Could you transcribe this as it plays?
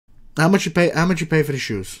How much you pay? How much you pay for the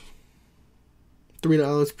shoes?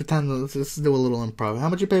 $3. Pretend. Let's do a little improv. How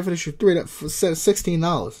much you pay for the shoes?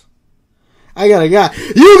 $16. I got a guy.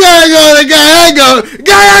 You gotta go. The guy I go.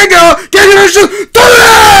 Guy I go. Get you the shoes.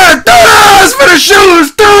 $2 for the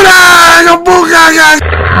shoes. $2.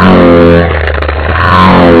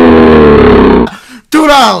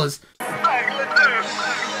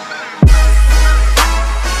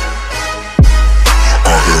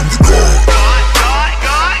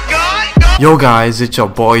 Yo guys, it's your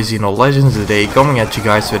boy XenonLegend today, coming at you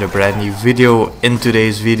guys with a brand new video. In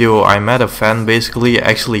today's video I met a fan basically.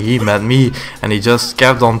 Actually he met me and he just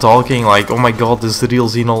kept on talking like, oh my god, this is the real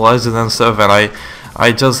XenonLegend and stuff, and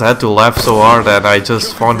I just had to laugh so hard and I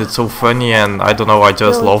just found it so funny, and I don't know, I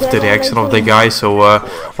just loved the reaction of the guy. So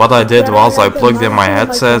what I did was I plugged in my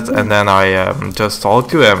headset and then I just talked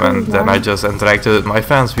to him, and then I just interacted with my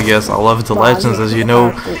fans because I love the legends, as you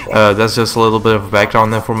know. That's just a little bit of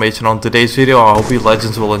background information on today's video. I hope you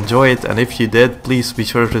legends will enjoy it, and if you did, please be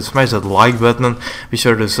sure to smash that like button, be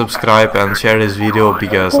sure to subscribe and share this video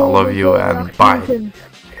because I love you, and bye.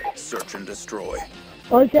 Search and destroy.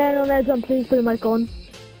 Oh, XenonLegend, please put the mic on.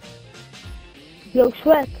 Yo,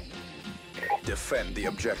 Sweat. Defend the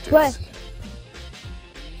objectives. Sweat.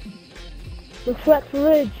 The Sweat for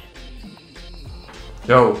Ridge.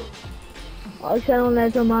 Yo. Oh,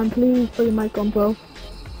 XenonLegend, man, please put the mic on, bro.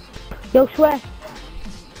 Yo, Sweat.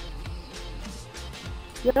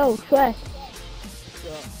 Yo, Sweat.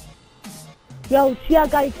 Yo, see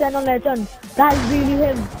that guy, XenonLegend. That is really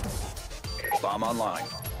him. Bomb online.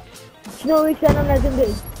 You know who XenonLegend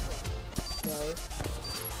is? No.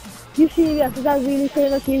 You serious? He's a really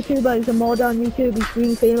famous YouTuber. He's a mod on YouTube. He's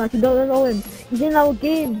really famous. You don't know him. He's in our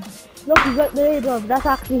game. Look, he's right there, bro. That's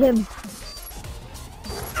actually him.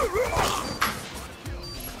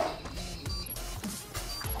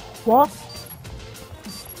 What?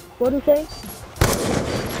 What do you say?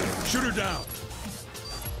 Shoot her down.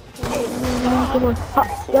 Come on.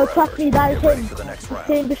 Yo, trust me, that is him.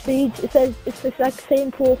 Same prestige. It says it's like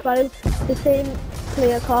same profile, the same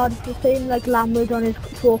player card, the same like language on his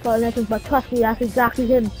profile and everything. But trust me, that's exactly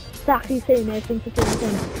him. Exactly the same. Everything's the same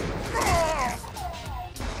thing.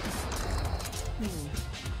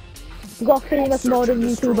 We got a famous modern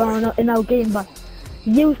YouTuber in our game, but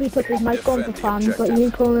he usually puts his mic on for fans, but he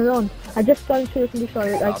ain't putting it on. I just found Search and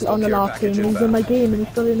Destroy like on the last game, and he's in my game, and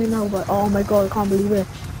he's still in it now. But oh my god, I can't believe it.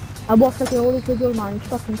 I watched like all this video, man. He's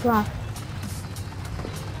fucking class.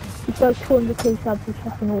 He's like 200k subs. He's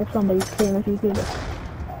fucking awesome, but he's famous YouTuber.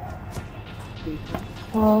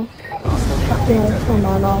 Oh, fucking awesome,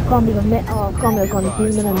 man. Oh, I can't believe I met. Oh, I can't believe I got a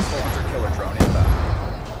demon in him.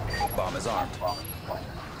 Bomb is armed.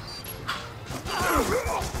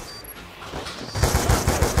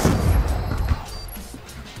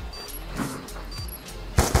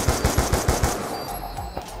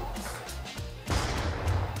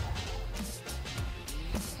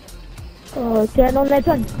 Oh,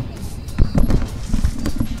 XenonLegend.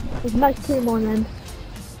 It's nice team on end.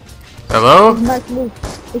 Hello? It's nice move.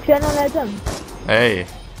 It's XenonLegend. Hey.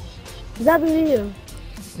 Is that really you?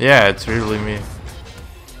 Yeah, it's really me.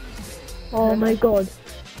 Oh my god.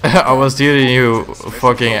 I was hearing you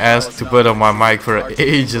fucking ask to put on my mic for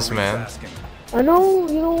ages, man. I know,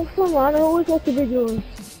 you know, fun, man. I always watch the videos.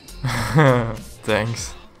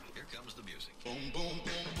 Thanks.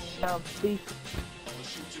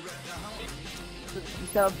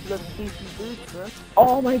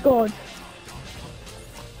 Oh my god.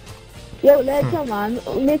 Yo, Legend, man,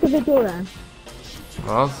 make a video then.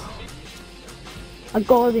 What? I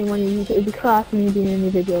got it when you it'd be class when you do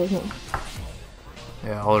any videos, man.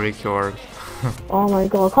 Yeah, I'll record. Oh my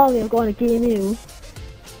god, I can't believe I'm going to game you.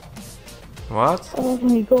 What? Oh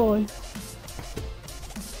my god.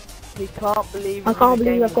 He can't believe I can't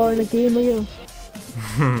believe I'm going to game with you.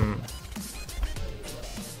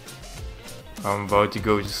 I'm about to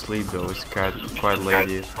go to sleep though, it's quite late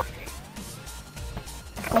here.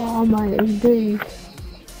 Oh my days.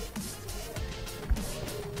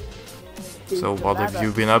 So what have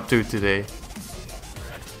you been up to today?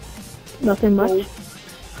 Nothing much.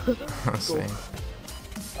 Same.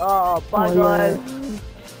 Oh, bye Oh, guys.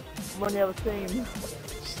 yeah. Money I was saying.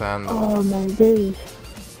 Stand up. Oh my days.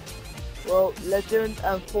 Well, Legend,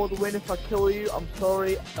 and for the win, if I kill you, I'm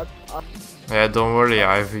sorry. I Yeah, don't worry,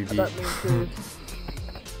 don't IVB. mean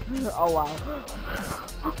to. Oh wow.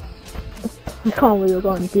 I can't believe I'm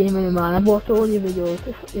going to game with you, man. I've watched all your videos.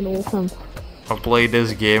 It's fucking awesome. I'll play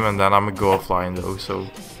this game and then I'm gonna go offline though, so...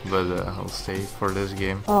 But I'll stay for this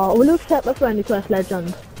game. Oh, will you accept my friend request,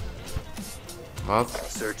 Legend? What?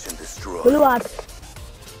 Search and destroy. Will you add?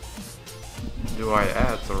 Do I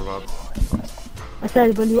add or what? I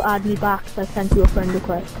said, will you add me back? So I sent you a friend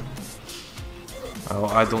request. Oh,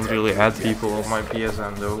 I don't really add people on my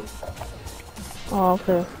PSN though. Oh,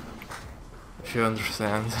 okay. If you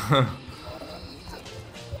understand.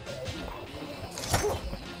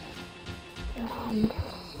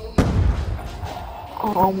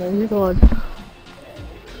 Oh my god.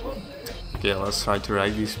 Okay, let's try to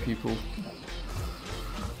ride these people.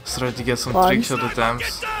 Let's try to get some One. trickshot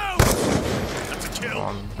attempts. That's a kill.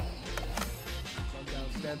 1,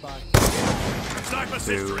 Sniper 2,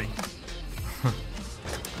 C3.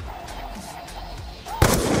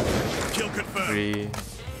 Kill confirmed. 3.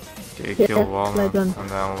 Okay, Yeah, kill 1 well and done.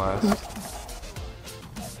 then last.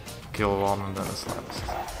 Kill 1 and then it's last.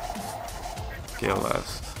 Kill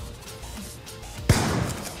last.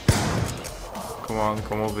 Come on,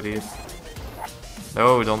 come over here.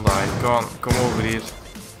 No, don't die. Come on, come over here.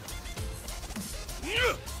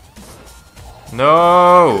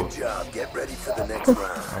 No! Good job. Get ready for the next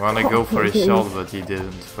round. I wanna go for a shot, but he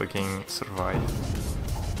didn't fucking survive.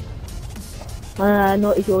 I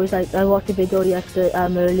noticed you always like, I watched a video yesterday,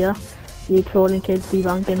 earlier. You trolling kids be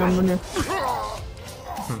ranking on money.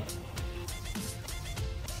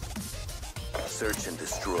 Search and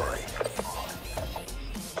destroy.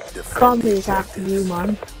 Can't believe it's actually you,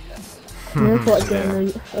 man. You know what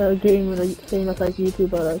a game with a famous like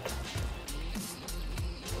YouTuber like.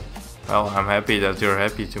 Well, I'm happy that you're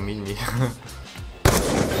happy to meet me.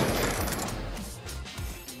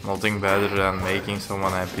 Nothing better than making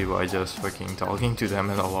someone happy by just fucking talking to them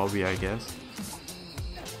in a lobby, I guess.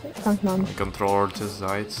 Thanks, man. My controller just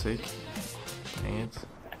died, sick. Dang it.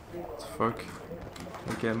 What the fuck?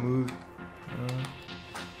 I can't move.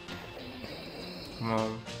 Come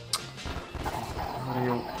on.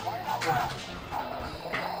 Mario.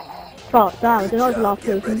 Oh, damn, they're not the last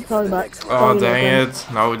person. Sorry, but. Oh dang it,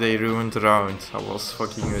 now they ruined the round. I was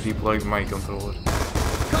fucking replugged my controller.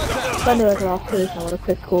 If I knew it was the last person, I would have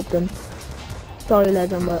quick scoped them. Sorry,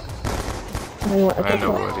 Legend, but. I know what I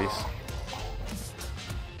No worries.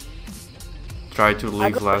 Try to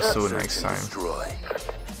leave last so next time.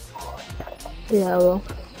 Yeah, I will.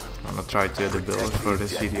 I'm gonna try to edit build for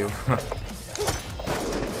this video.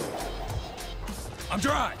 I'm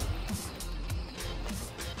dry.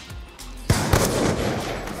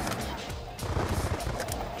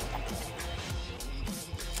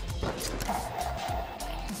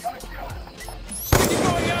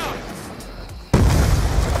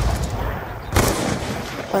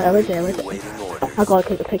 Alright, wait there. I gotta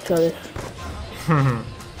take a picture of this.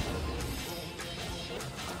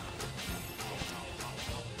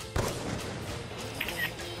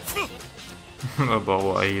 About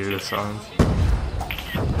what I hear the sound.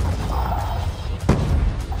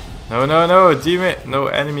 No, no, no, teammate! No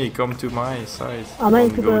enemy, come to my side. I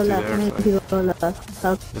meant to Don't go to left, their I meant side. to go left.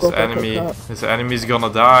 I'll go for a quick shot. This enemy's gonna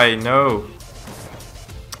die, no!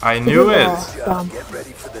 I knew it! Damn. Get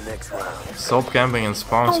ready for the next round. Stop camping and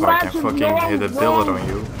spawn so I can fucking hit a billet on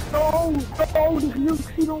you. No, the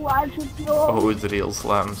XenonLegend, no. Oh, it's real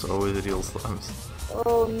slams, oh, it's real slams.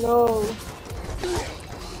 Oh no.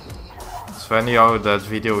 It's funny how that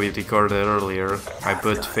video we recorded earlier, I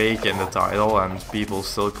put fake in the title and people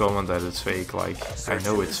still comment that it's fake. Like, I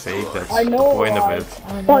know it's fake, that's the point of it.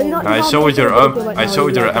 And I showed your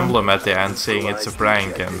emblem at the end saying it's a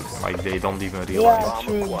prank and like they don't even realize.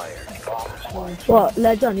 What,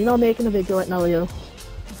 Legend, you're not making a video right now, are you?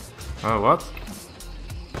 Oh, what?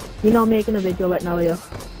 You're not making a video right now, are you?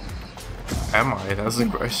 Am I? That's the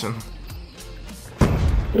question.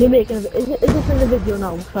 You're making a is this in the video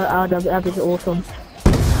now? So that'd be awesome.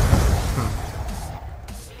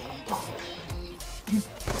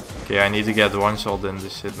 Okay, I need to get one shot in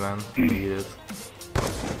this shit, man. I need it.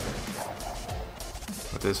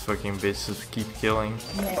 But this fucking bitch just keep killing.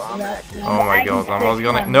 Oh my god, I'm not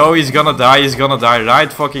gonna. No, he's gonna die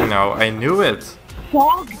right fucking now. I knew it.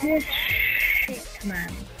 Fuck this shit, man.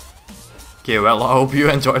 Okay, well, I hope you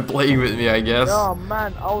enjoyed playing with me, I guess. Oh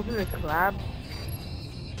man, I was in a club.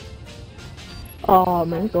 Oh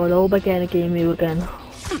my god, I hope I get a game you again.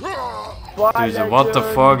 Dude, what the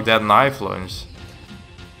fuck, that knife launch?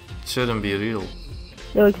 It shouldn't be real.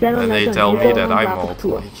 Yo, And they tell me that I'm alt,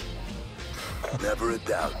 like. Never a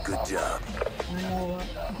doubt. Good job.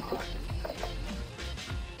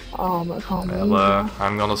 Oh my god. Well,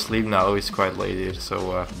 I'm gonna sleep now, it's quite late here,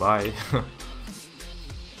 so bye.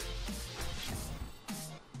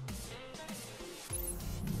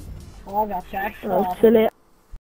 Oh, I got that. Silly.